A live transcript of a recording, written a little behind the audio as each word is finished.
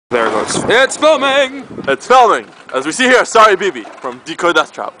It's filming! It's filming! As we see here, Sary Bibi from Decoy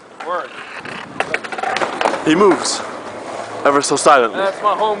Death Trap. Word. He moves ever so silently. That's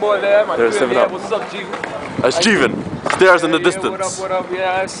my homeboy there, my There's friend. him Yeah, up. what's up, G? That's Jeevan. Stares in the distance. What up,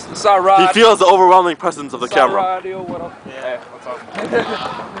 yeah, it's Sary. He feels the overwhelming presence of the camera. Sary, what up? Yeah, what's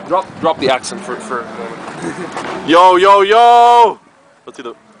up? drop the accent for a moment. Yo, yo, yo! Let's see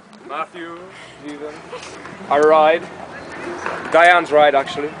the... Matthew, Jeevan. I ride. Diane's ride,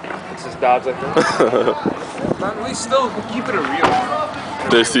 actually. It's his dad's, I think. Man, we keeping it real.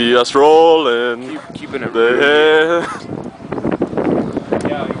 They see us rolling. Keeping it real.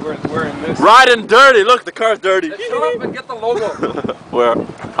 Yeah, we're in this. Riding dirty! Look, the car's dirty. Shut up and get the logo. Where?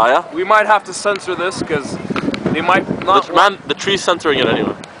 Hiya? We might have to censor this because they might not. The tree's censoring it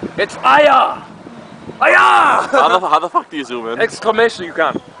anyway. It's Aya! Aya! How the fuck do you zoom in? Exclamation, you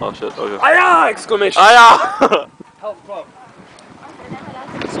can. Oh shit, okay. Aya! Exclamation. Aya! Health club.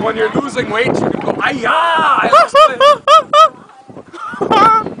 So when you're losing weight, you can go Aya!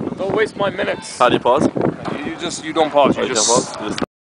 Don't waste my minutes. How do you pause? You don't pause. You Oh, just. pause?